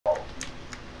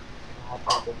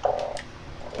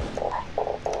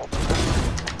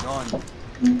None.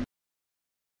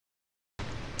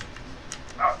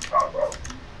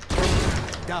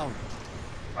 Down.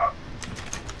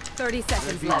 30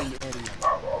 seconds left.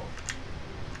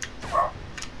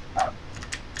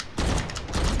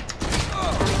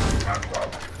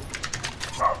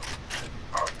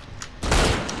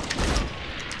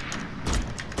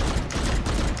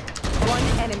 One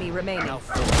enemy remaining.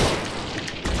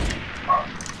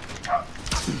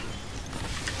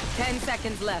 10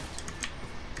 seconds left.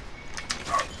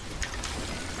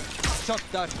 Shot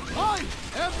that. I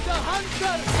am the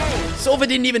hunter. Sova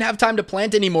didn't even have time to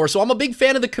plant anymore, so I'm a big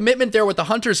fan of the commitment there with the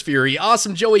Hunter's Fury.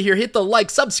 Awesome Joey here. Hit the like,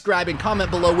 subscribe, and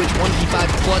comment below which 1v5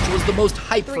 clutch was the most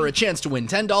hype for a chance to win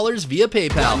 $10 via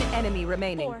PayPal. One enemy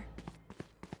remaining.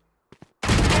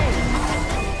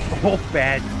 Oh,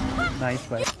 bad. Nice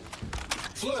one.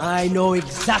 I know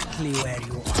exactly where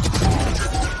you are.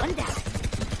 One down.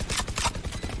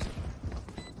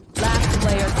 Last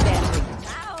player standing.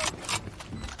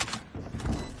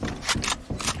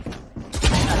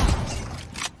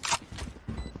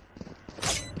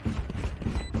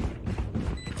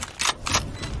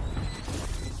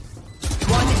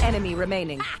 One enemy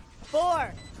remaining.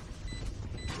 4.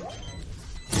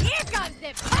 Here comes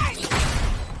the party.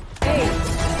 8.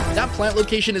 That plant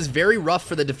location is very rough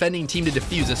for the defending team to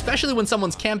defuse, especially when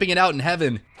someone's camping it out in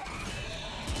heaven.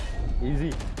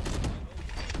 Easy.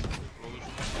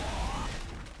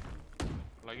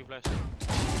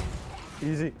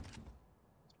 Easy.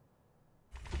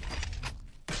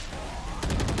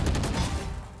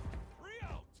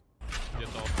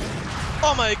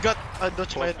 Oh my god! I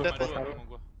dodged my death.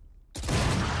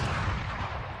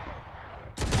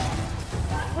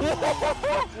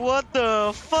 What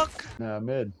the fuck? Nah,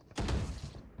 mid.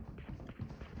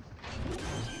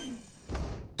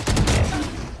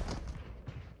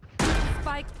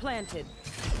 Spike planted.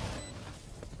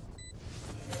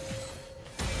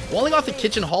 Walling off the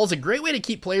kitchen hall is a great way to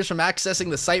keep players from accessing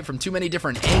the site from too many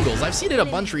different angles. I've seen it a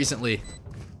bunch recently.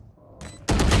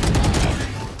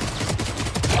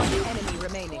 One enemy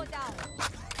remaining.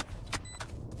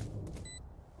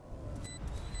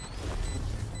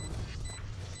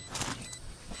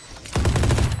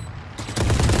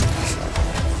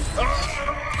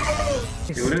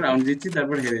 round জিতছি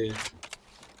তারপর হেরে যাচ্ছে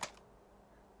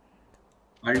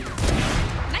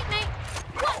Night night.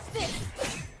 What's this?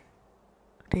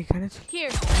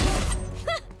 Here.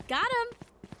 Got him.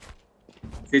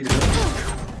 পেছনে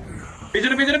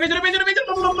পেছনে পেছনে পেছনে পেছনে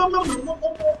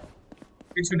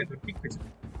পেছনে তো ঠিক পেছনে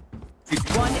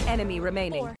One enemy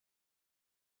remaining. 4.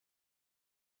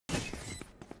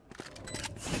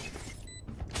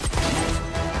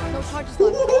 No charges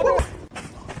left.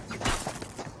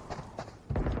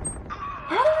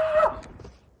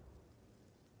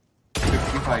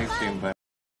 55 chamber.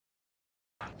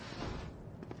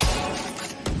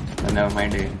 Never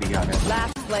mind,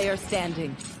 Last player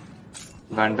standing.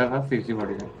 Ganda was 60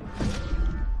 body.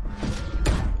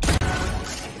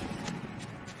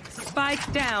 Spike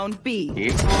down B.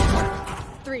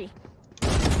 3.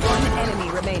 One enemy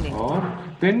remaining. Oh,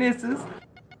 10 aces.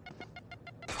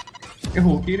 ये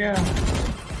हो क्या रहा है?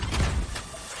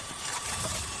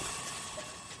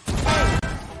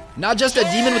 Not just a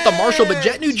demon with the Marshal, but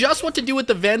Jet knew just what to do with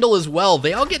the Vandal as well.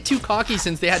 They all get too cocky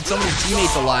since they had so many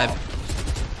teammates alive.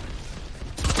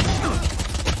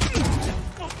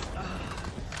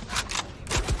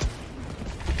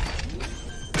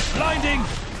 Blinding.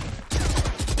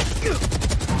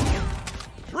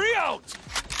 3 out.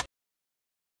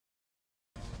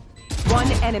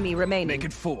 One enemy remaining. Make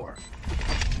it 4.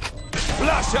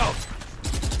 Flash out.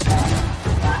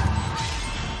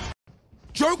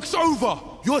 Joke's over.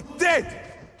 You're dead.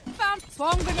 Found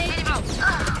bomb grenade out.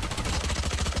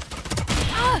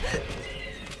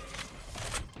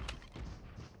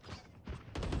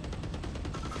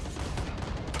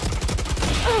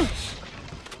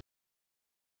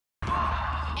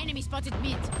 Enemy spotted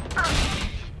mid.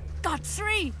 Got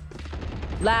 3.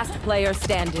 Last player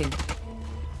standing.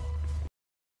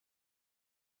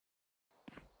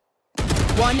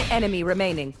 One enemy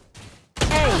remaining.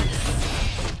 Ace.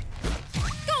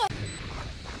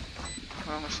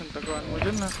 Mas nataguan mo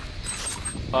dun na.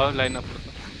 Oh, line up.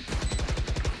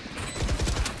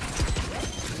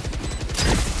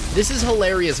 This is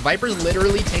hilarious. Viper's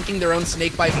literally tanking their own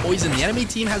snake by poison. The enemy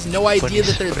team has no idea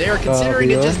that they're there, considering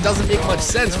it just doesn't make much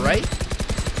sense, right?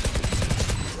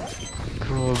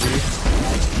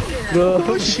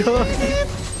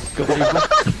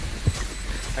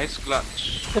 Nice clutch.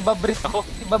 Ibabrit Ako.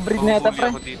 Ibabrit na ata, pre.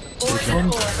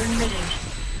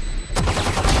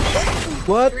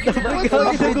 What?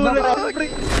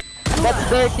 That's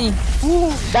dirty.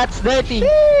 That's dirty.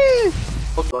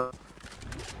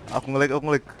 Aku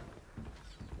ngelag.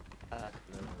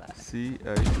 Si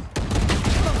ay.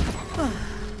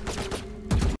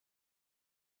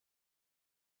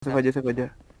 Save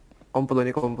aja. Komplo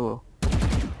nih, komplo.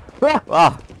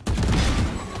 Wah.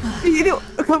 Ini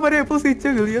kamarnya posisi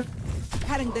kali ya.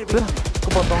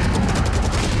 Kepotong.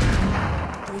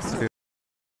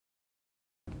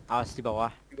 Awas di bawah.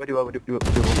 Di bawah.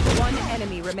 One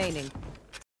enemy remaining.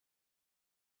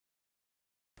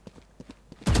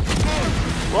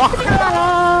 Wah.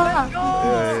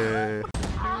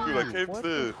 Dude, I came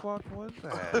through. What was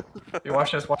that? You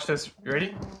watch this. You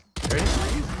ready?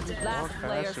 Last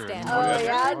player standing. Oh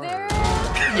yeah, there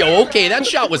is. Yo, okay, that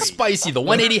shot was spicy. The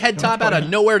 180 head top out of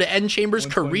nowhere to end Chambers'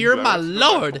 career, my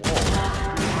lord. Enemy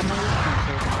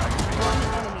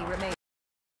remaining.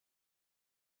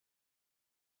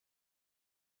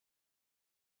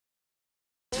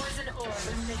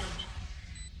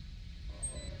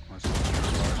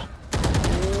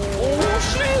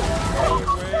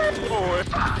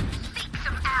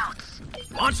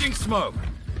 Launching smoke.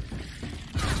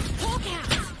 Hawk out.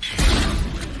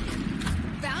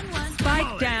 Found one.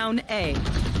 Spike down A.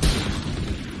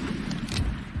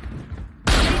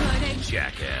 Reloading.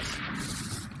 Jackass.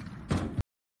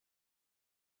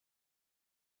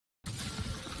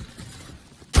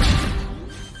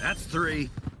 That's 3.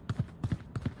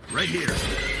 Right here.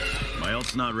 My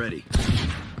ult's not ready.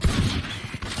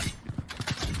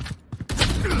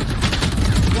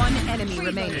 One enemy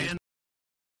remaining.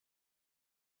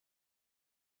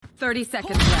 30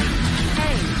 seconds left.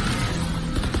 Hey.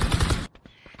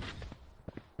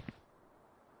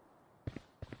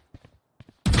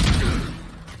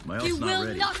 My You ult's not will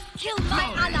ready. not kill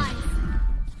my allies.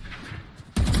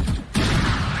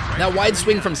 That wide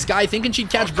swing from Sky, thinking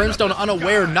she'd catch Brimstone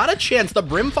unaware. Not a chance. The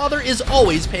Brimfather is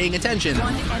always paying attention.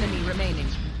 One enemy remaining.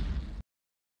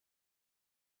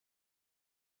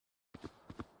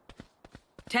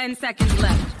 Ten seconds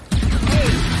left.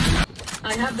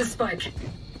 I have the spike.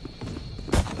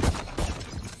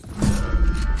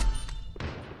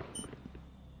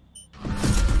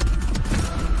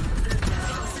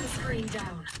 Screen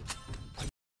down.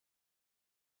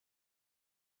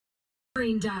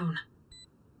 Screen down.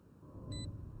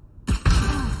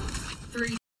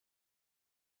 3.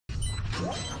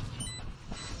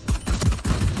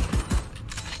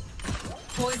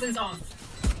 Poison's off.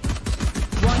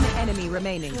 One enemy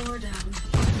remaining. Floor down.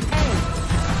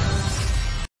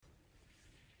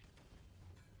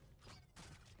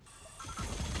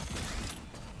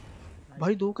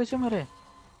 भाई दो कैसे मरे?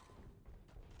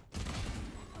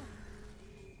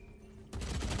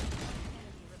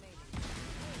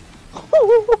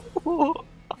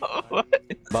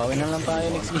 Bawin na lang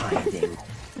tayo next game.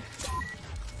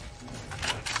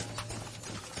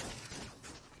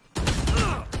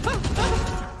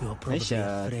 You're probably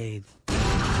afraid.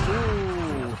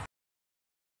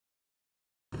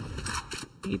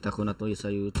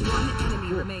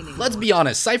 Let's be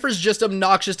honest, Cypher's just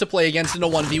obnoxious to play against in a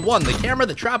 1v1. The camera,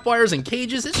 the trapwires, and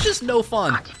cages, it's just no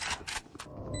fun.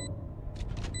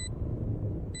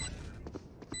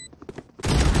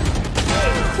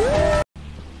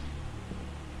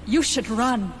 You should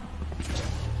run.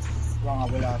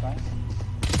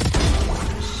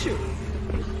 Shoot.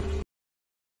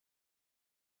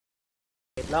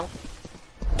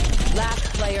 Last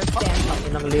player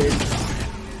standing.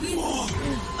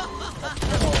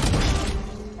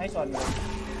 Nice one.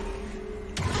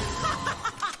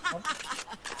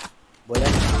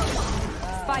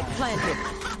 Spike planted.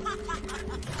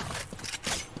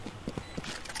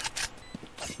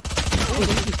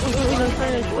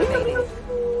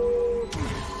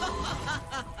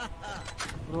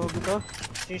 Bro, gitu.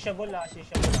 Shisha bola.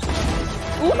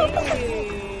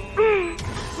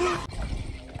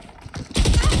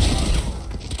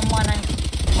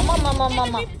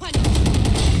 Mama.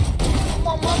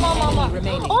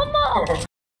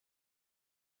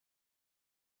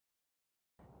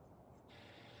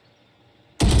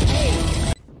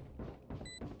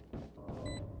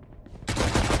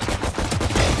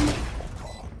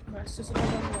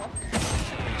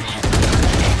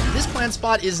 This plant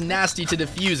spot is nasty to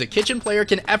defuse. A kitchen player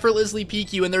can effortlessly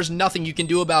peek you and there's nothing you can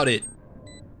do about it.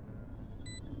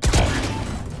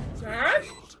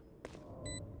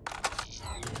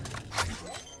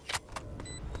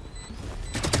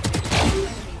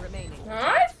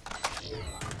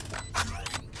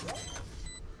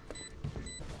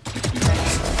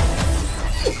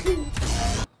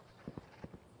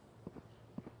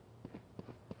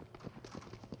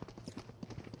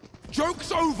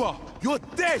 Joke's over! You're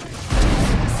dead! This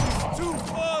is too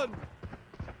fun!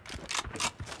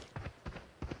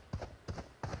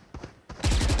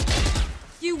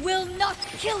 will not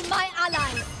kill my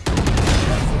ally.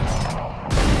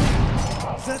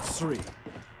 That's 3.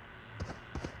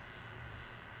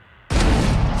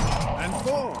 And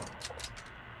 4.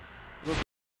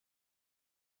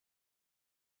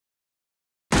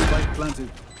 Spike planted.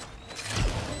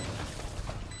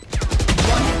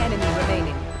 One enemy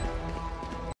remaining.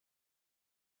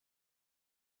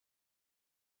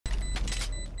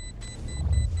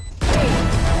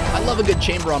 I love a good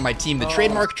chamber on my team. The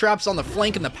trademark traps on the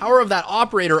flank and the power of that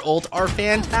operator ult are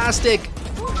fantastic.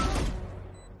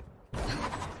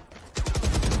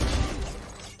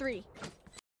 3.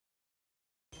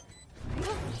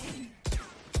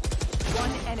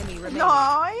 One enemy remaining. No.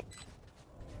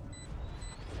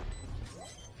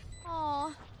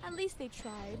 Aw, at least they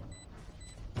tried.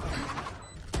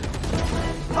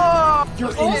 Oh, You're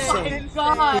insane.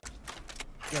 God.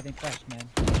 Yeah, they crashed, man.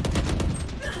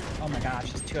 Oh my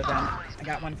gosh, there's 2 of them. I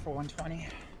got one for 120.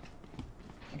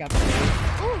 I got 3.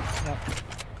 Yep.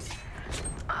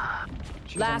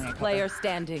 Last player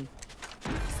standing.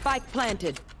 Spike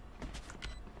planted.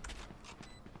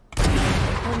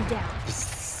 One down.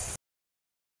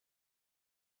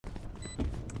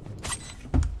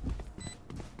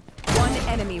 One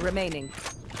enemy remaining.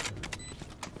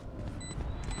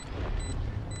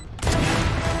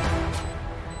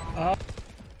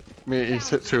 Me, he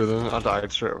hit 2 of them. I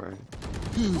died straight away.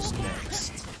 Who's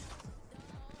next?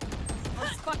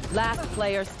 Last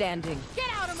player standing. Get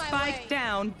out of my Spike way.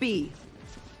 down B.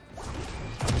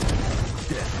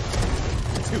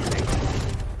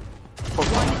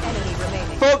 One enemy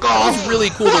remaining. Fuck off! This is really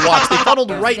cool to watch. They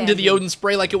funneled right into the Odin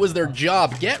spray like it was their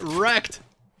job. Get wrecked.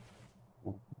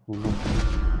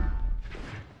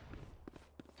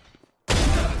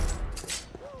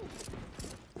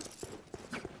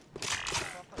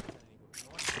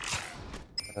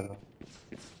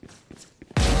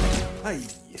 Hey.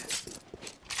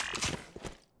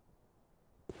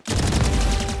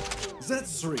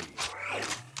 That's 3.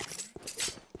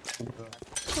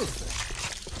 Perfect.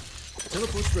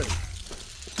 Teleport's ready.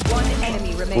 One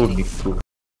enemy remaining.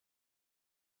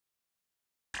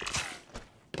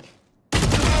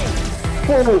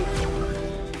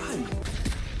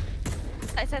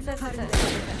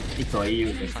 Ito ay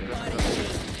yun.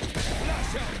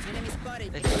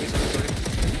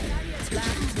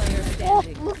 Last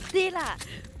player standing. Sila.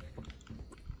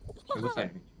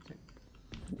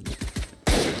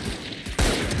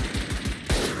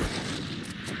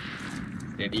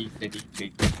 Steady.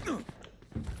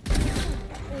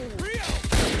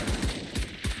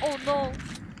 Oh no.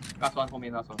 Last one for me,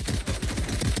 last one.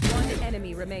 One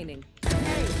enemy remaining.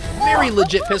 Very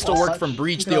legit pistol work from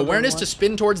Breach. The awareness to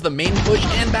spin towards the main push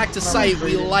and back to sight.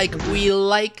 We like.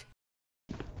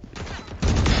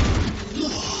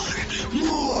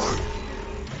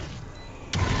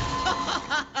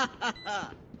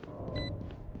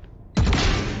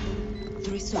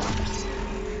 Three swaps.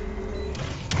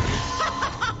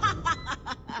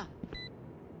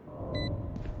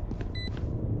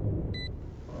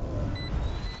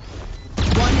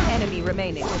 One enemy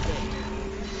remaining. Plus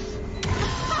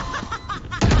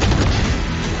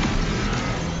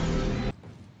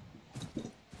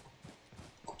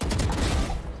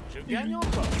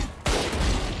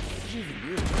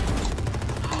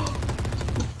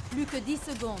que 10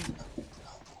 secondes.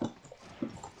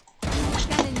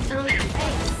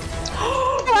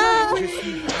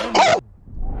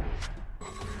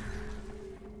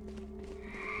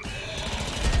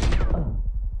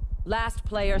 Last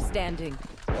player standing.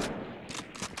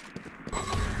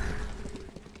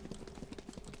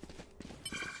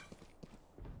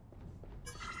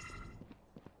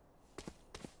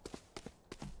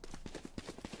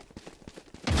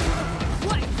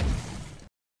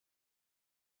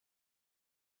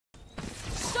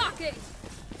 Socket.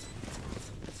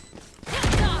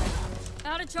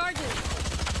 Out of charges.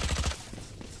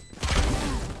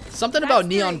 Something about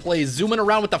Neon plays, zooming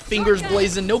around with the fingers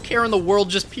blazing, no care in the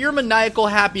world, just pure maniacal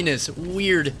happiness.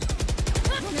 Weird.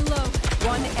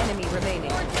 One enemy remaining.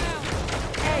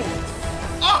 Hey.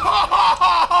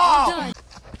 Done.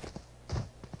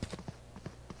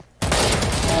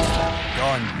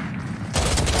 Gone.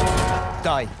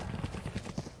 Die.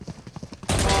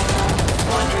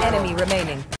 One enemy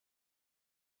remaining.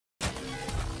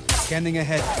 Scanning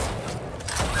ahead.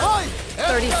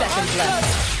 30 seconds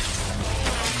left.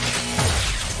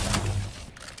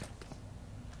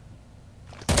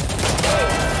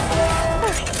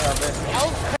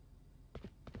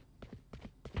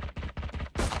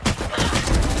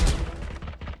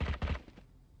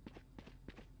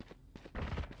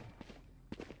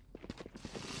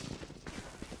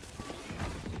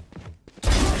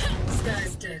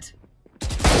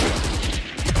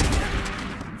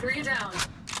 3 down.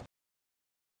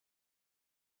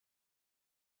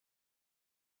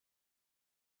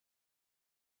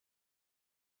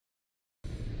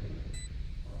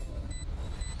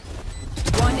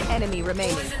 One enemy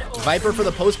remaining. Viper for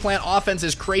the post-plant offense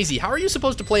is crazy. How are you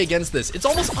supposed to play against this? It's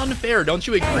almost unfair, don't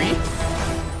you agree?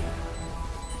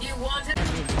 You want it?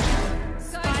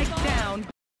 Spike down.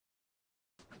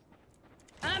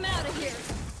 I'm out of here.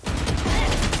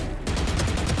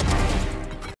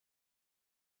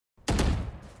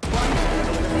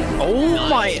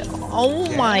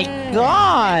 Oh my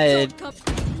god!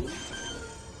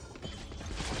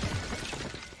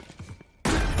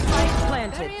 Spike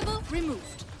planted. Variable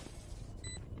removed.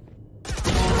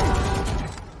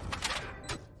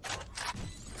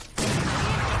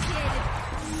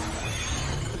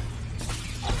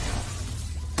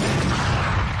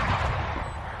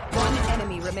 One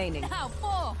enemy remaining. Now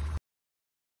 4.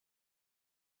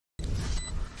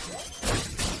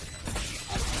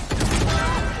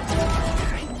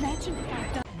 Imagine if I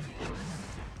done.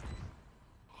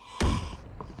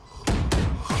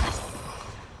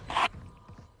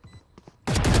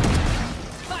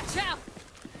 Watch out!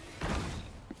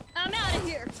 I'm out of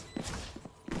here.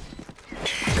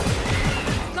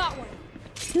 Got one.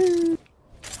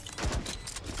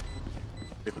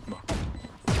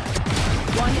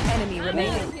 One enemy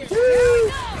remaining. Here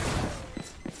we go.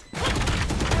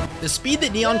 The speed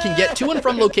that Neon can get to and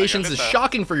from locations is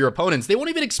shocking for your opponents. They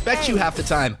won't even expect you half the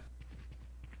time.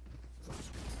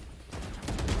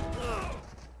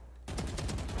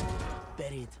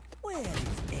 Buried. Where is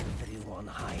everyone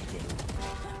hiding?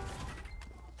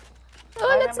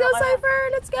 Oh, let's go, Cypher.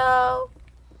 Let's go.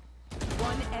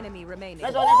 One enemy remaining.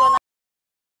 Let's go.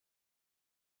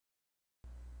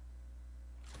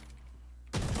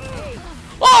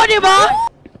 Oh, di ba?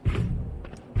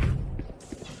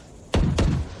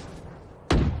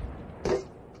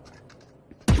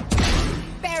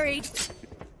 Buried.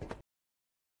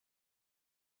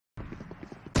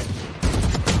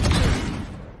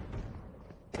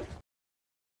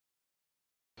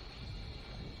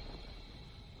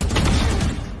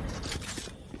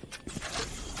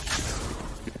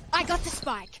 I got the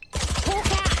spike.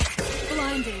 Hawk out.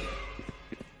 Blinded.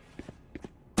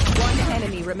 One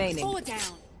enemy remaining. 4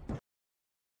 down.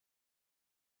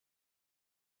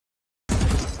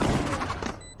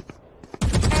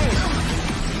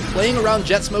 Playing around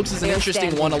jet smokes is an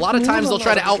interesting one. A lot of times they'll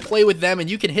try to outplay with them and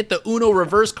you can hit the Uno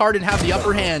reverse card and have the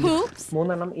upper hand. Oops.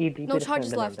 No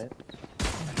charges left.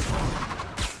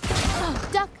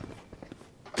 Duck.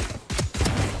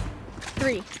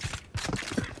 3.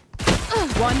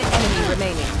 One enemy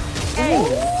remaining.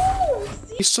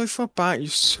 You're so far back, you're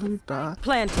so bad.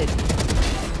 Planted.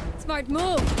 Smart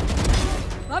move.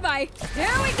 Bye-bye.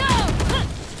 Here we go.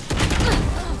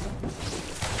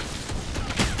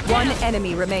 One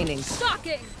enemy remaining.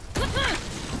 Shocking.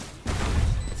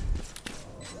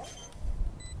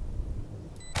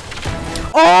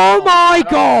 Oh my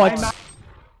god!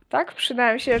 Tak,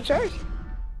 przydałem się coś.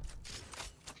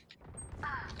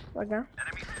 Uwaga.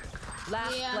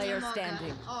 Last player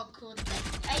standing. O kurde.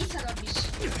 Ej, co robisz?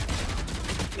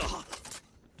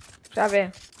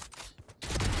 Prawie.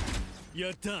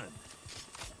 You're done.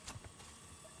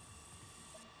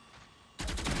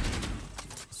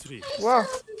 3. Wow.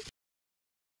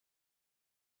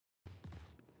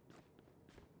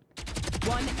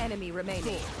 One enemy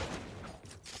remaining.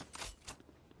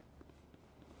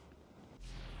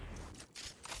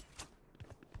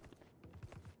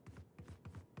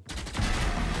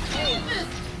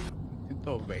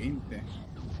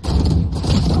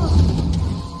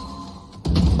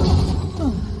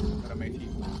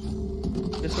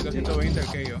 Yo soy 120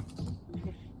 aquello.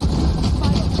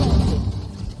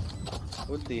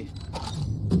 Ulti.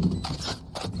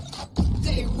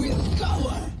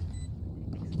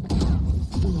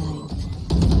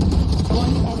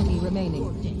 One enemy remaining.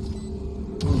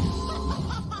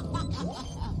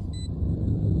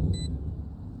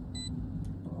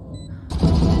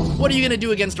 What are you gonna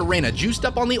do against Arena? Juiced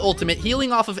up on the ultimate,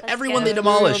 healing off of everyone they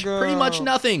demolish. Pretty much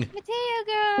nothing. Mateo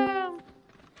girl.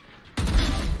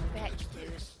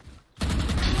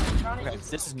 Okay,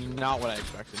 this is not what I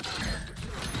expected.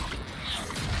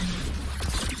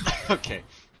 Okay.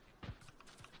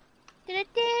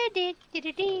 Okay.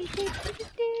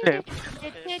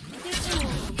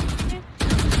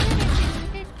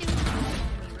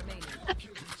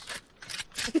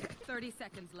 30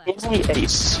 seconds left.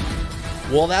 Ace.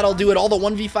 Well, that'll do it. All the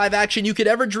 1v5 action you could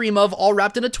ever dream of, all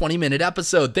wrapped in a 20-minute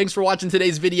episode. Thanks for watching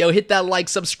today's video. Hit that like,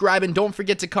 subscribe, and don't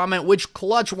forget to comment which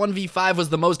clutch 1v5 was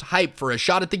the most hype for a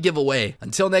shot at the giveaway.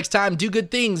 Until next time, do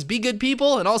good things, be good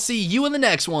people, and I'll see you in the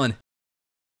next one.